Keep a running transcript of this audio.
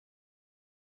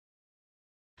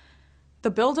The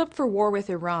buildup for war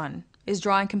with Iran is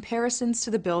drawing comparisons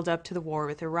to the buildup to the war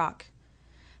with Iraq.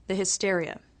 The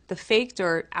hysteria, the faked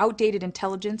or outdated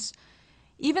intelligence,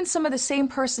 even some of the same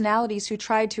personalities who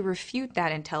tried to refute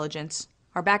that intelligence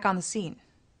are back on the scene.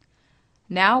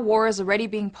 Now war is already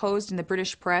being posed in the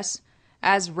British press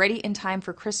as ready in time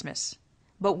for Christmas,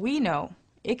 but we know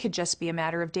it could just be a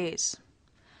matter of days.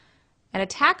 An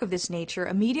attack of this nature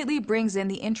immediately brings in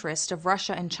the interest of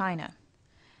Russia and China,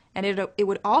 and it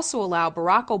would also allow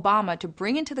Barack Obama to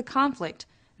bring into the conflict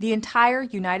the entire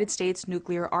United States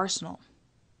nuclear arsenal.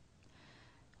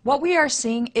 What we are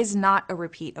seeing is not a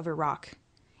repeat of Iraq.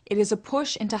 It is a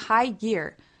push into high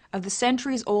gear of the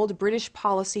centuries-old British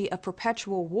policy of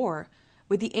perpetual war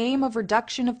with the aim of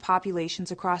reduction of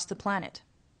populations across the planet.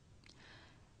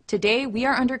 Today, we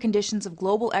are under conditions of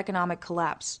global economic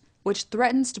collapse, which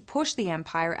threatens to push the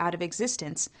empire out of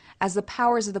existence as the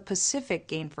powers of the Pacific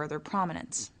gain further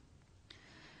prominence.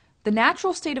 The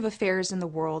natural state of affairs in the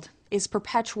world is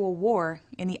perpetual war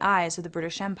in the eyes of the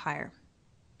British Empire.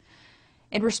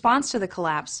 In response to the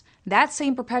collapse, that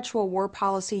same perpetual war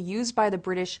policy used by the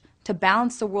British to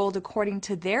balance the world according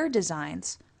to their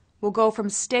designs will go from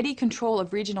steady control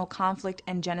of regional conflict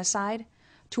and genocide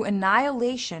to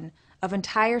annihilation of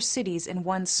entire cities in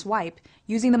one swipe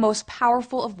using the most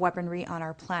powerful of weaponry on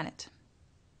our planet.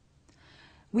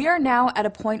 We are now at a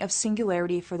point of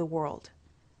singularity for the world.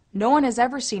 No one has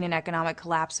ever seen an economic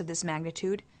collapse of this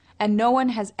magnitude, and no one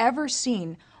has ever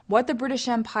seen what the British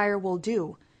Empire will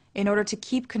do in order to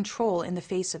keep control in the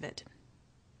face of it.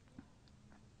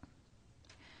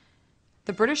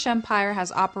 The British Empire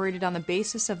has operated on the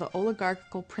basis of the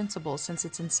oligarchical principle since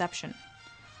its inception.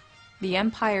 The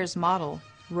empire's model,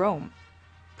 Rome,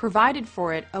 provided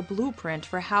for it a blueprint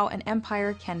for how an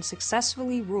empire can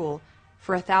successfully rule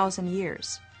for 1,000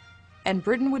 years, and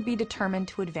Britain would be determined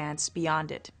to advance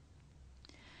beyond it.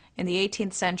 In the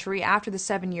 18th century, after the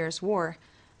 7 Years' War,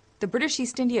 the British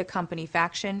East India Company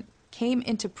faction came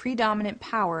into predominant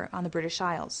power on the British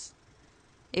Isles.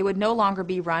 It would no longer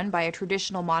be run by a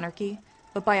traditional monarchy,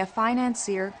 but by a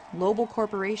financier global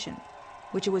corporation,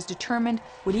 which it was determined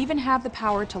would even have the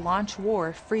power to launch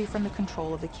war free from the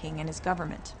control of the king and his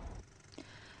government.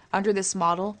 Under this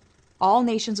model, all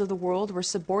nations of the world were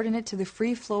subordinate to the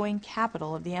free-flowing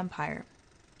capital of the empire.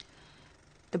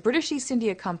 The British East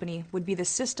India Company would be the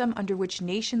system under which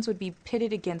nations would be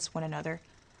pitted against one another,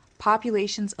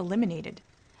 populations eliminated,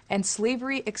 and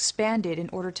slavery expanded in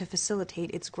order to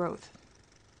facilitate its growth.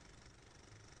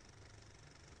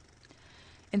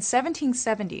 In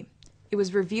 1770, it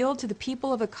was revealed to the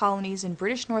people of the colonies in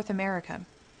British North America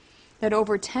that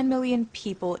over 10 million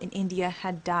people in India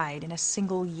had died in a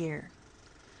single year.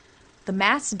 The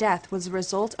mass death was the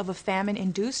result of a famine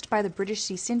induced by the British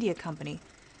East India Company,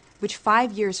 which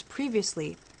 5 years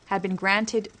previously had been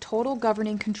granted total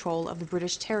governing control of the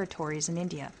British territories in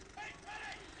India.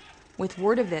 With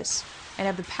word of this, and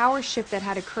of the power shift that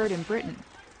had occurred in Britain,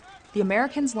 the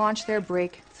Americans launched their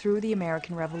break through the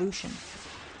American Revolution.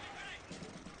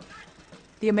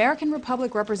 The American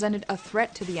Republic represented a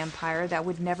threat to the empire that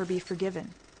would never be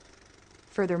forgiven.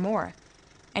 Furthermore,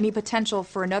 any potential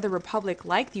for another republic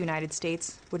like the United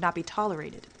States would not be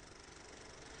tolerated.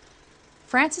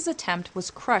 France's attempt was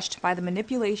crushed by the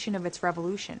manipulation of its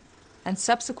revolution and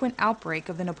subsequent outbreak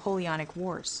of the Napoleonic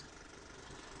Wars.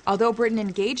 Although Britain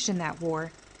engaged in that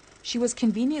war, she was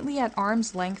conveniently at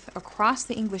arm's length across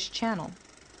the English Channel,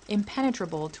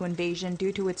 impenetrable to invasion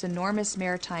due to its enormous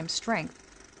maritime strength,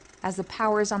 as the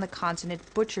powers on the continent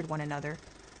butchered one another,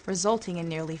 resulting in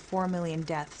nearly 4 million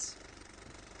deaths.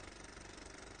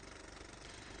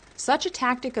 Such a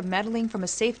tactic of meddling from a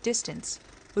safe distance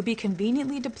would be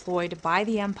conveniently deployed by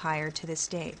the empire to this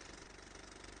day.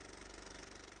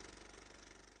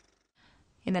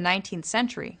 In the 19th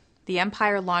century, the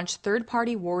empire launched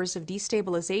third-party wars of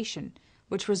destabilization,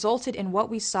 which resulted in what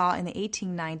we saw in the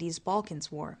 1890s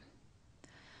Balkans War.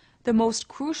 The most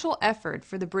crucial effort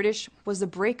for the British was the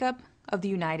breakup of the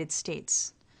United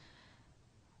States.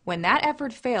 When that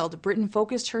effort failed, Britain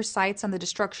focused her sights on the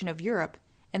destruction of Europe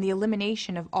and the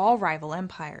elimination of all rival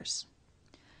empires.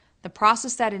 The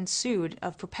process that ensued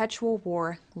of perpetual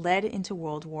war led into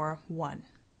World War I.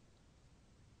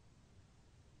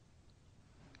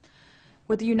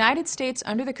 With the United States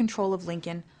under the control of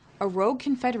Lincoln, a rogue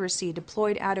confederacy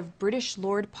deployed out of British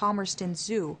Lord Palmerston's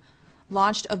Zoo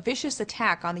launched a vicious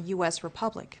attack on the U.S.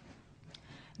 Republic.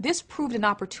 This proved an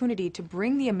opportunity to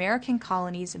bring the American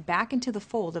colonies back into the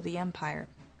fold of the empire.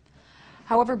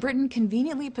 However, Britain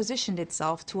conveniently positioned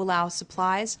itself to allow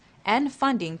supplies and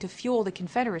funding to fuel the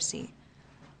Confederacy,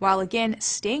 while again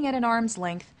staying at an arm's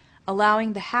length,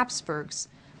 allowing the Habsburgs,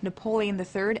 Napoleon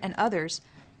III, and others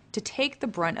to take the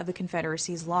brunt of the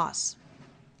Confederacy's loss.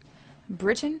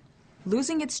 Britain,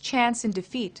 losing its chance in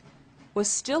defeat, was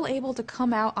still able to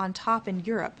come out on top in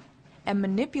Europe and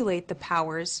manipulate the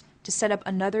powers to set up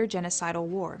another genocidal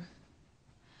war.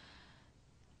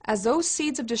 As those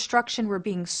seeds of destruction were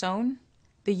being sown,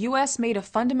 the U.S. made a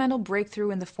fundamental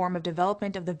breakthrough in the form of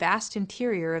development of the vast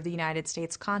interior of the United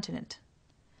States continent.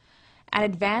 An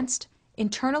advanced,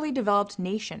 internally developed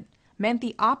nation meant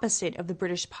the opposite of the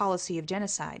British policy of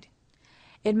genocide.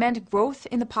 It meant growth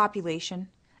in the population,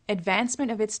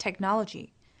 advancement of its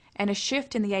technology, and a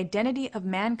shift in the identity of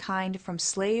mankind from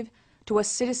slave to a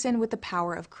citizen with the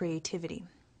power of creativity.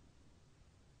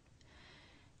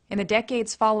 In the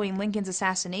decades following Lincoln's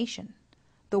assassination,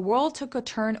 the world took a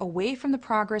turn away from the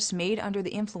progress made under the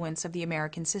influence of the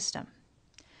American system.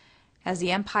 As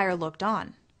the empire looked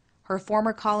on, her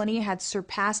former colony had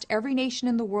surpassed every nation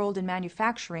in the world in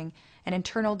manufacturing and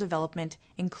internal development,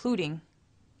 including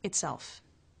itself.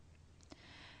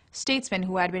 Statesmen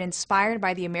who had been inspired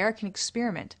by the American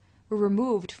experiment were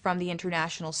removed from the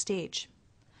international stage.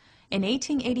 In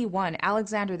 1881,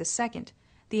 Alexander II,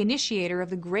 the initiator of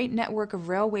the great network of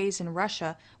railways in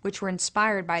Russia, which were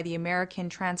inspired by the American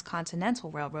Transcontinental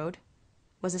Railroad,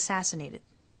 was assassinated.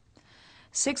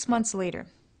 6 months later,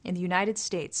 in the United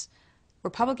States,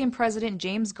 Republican President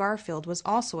James Garfield was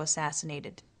also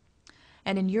assassinated.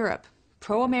 And in Europe,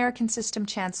 pro-American system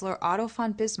Chancellor Otto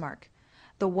von Bismarck,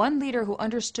 the one leader who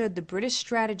understood the British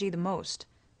strategy the most,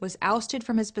 was ousted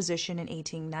from his position in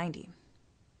 1890.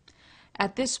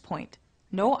 At this point,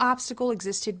 no obstacle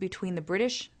existed between the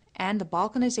British and the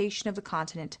Balkanization of the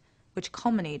continent, which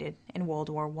culminated in World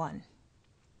War I.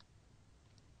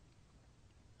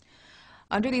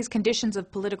 Under these conditions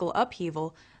of political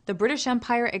upheaval, the British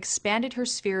Empire expanded her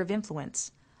sphere of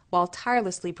influence. While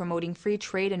tirelessly promoting free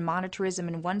trade and monetarism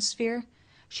in one sphere,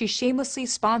 she shamelessly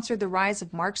sponsored the rise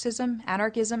of Marxism,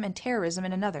 anarchism, and terrorism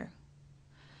in another.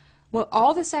 What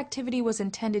all this activity was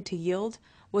intended to yield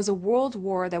was a world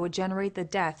war that would generate the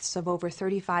deaths of over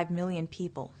 35 million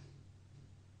people.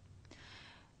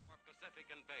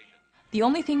 The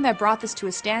only thing that brought this to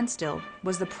a standstill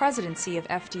was the presidency of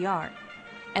FDR,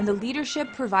 and the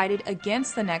leadership provided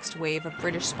against the next wave of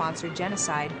British-sponsored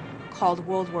genocide called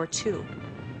World War II,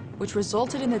 which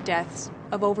resulted in the deaths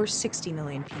of over 60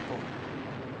 million people.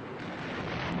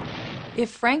 If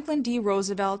Franklin D.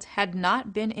 Roosevelt had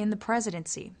not been in the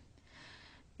presidency,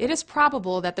 it is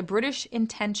probable that the British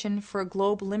intention for a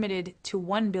globe limited to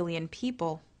 1 billion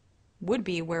people would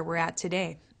be where we're at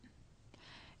today.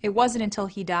 It wasn't until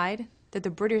he died that the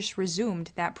British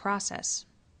resumed that process.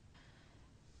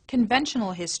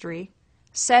 Conventional history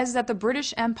says that the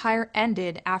British Empire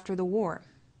ended after the war.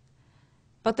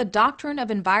 But the doctrine of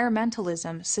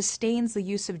environmentalism sustains the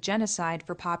use of genocide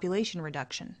for population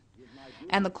reduction,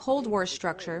 and the Cold War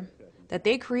structure that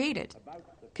they created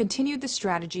continued the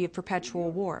strategy of perpetual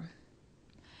war.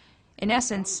 In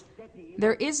essence,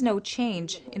 there is no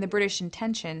change in the British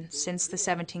intention since the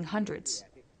 1700s,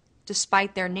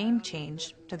 despite their name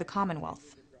change to the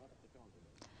Commonwealth.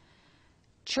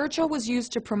 Churchill was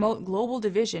used to promote global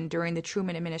division during the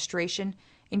Truman administration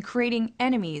in creating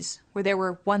enemies where there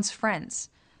were once friends,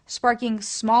 sparking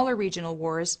smaller regional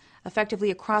wars effectively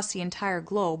across the entire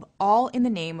globe, all in the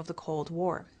name of the Cold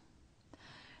War.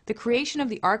 The creation of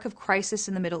the Ark of Crisis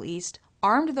in the Middle East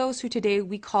armed those who today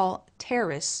we call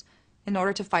terrorists in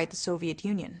order to fight the Soviet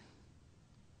Union.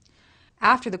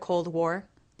 After the Cold War,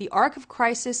 the Ark of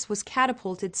Crisis was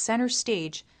catapulted center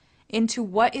stage into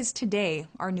what is today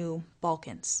our new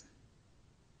Balkans.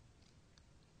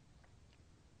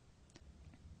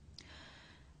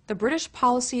 The British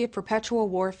policy of perpetual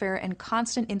warfare and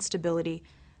constant instability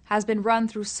has been run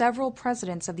through several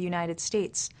presidents of the United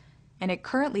States, and it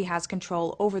currently has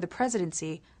control over the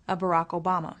presidency of Barack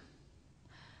Obama.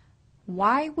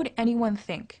 Why would anyone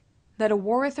think that a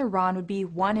war with Iran would be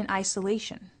won in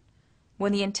isolation,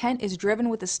 when the intent is driven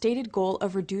with the stated goal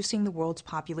of reducing the world's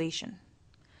population?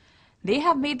 They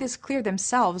have made this clear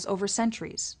themselves over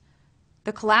centuries.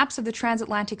 The collapse of the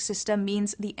transatlantic system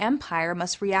means the empire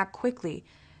must react quickly,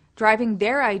 driving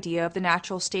their idea of the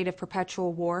natural state of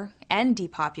perpetual war and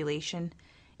depopulation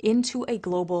into a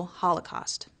global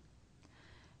holocaust.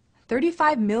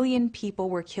 35 million people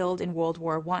were killed in World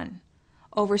War I.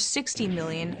 Over 60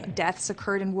 million deaths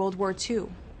occurred in World War II.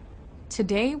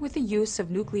 Today, with the use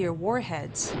of nuclear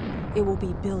warheads, it will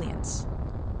be billions.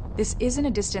 This isn't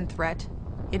a distant threat.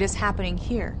 It is happening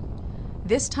here.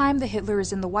 This time the Hitler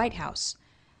is in the White House,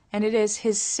 and it is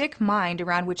his sick mind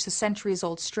around which the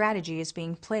centuries-old strategy is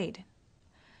being played.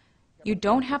 You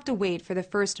don't have to wait for the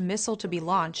first missile to be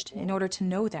launched in order to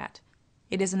know that.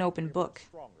 It is an open book.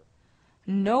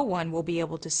 no one will be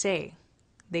able to say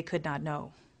they could not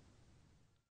know.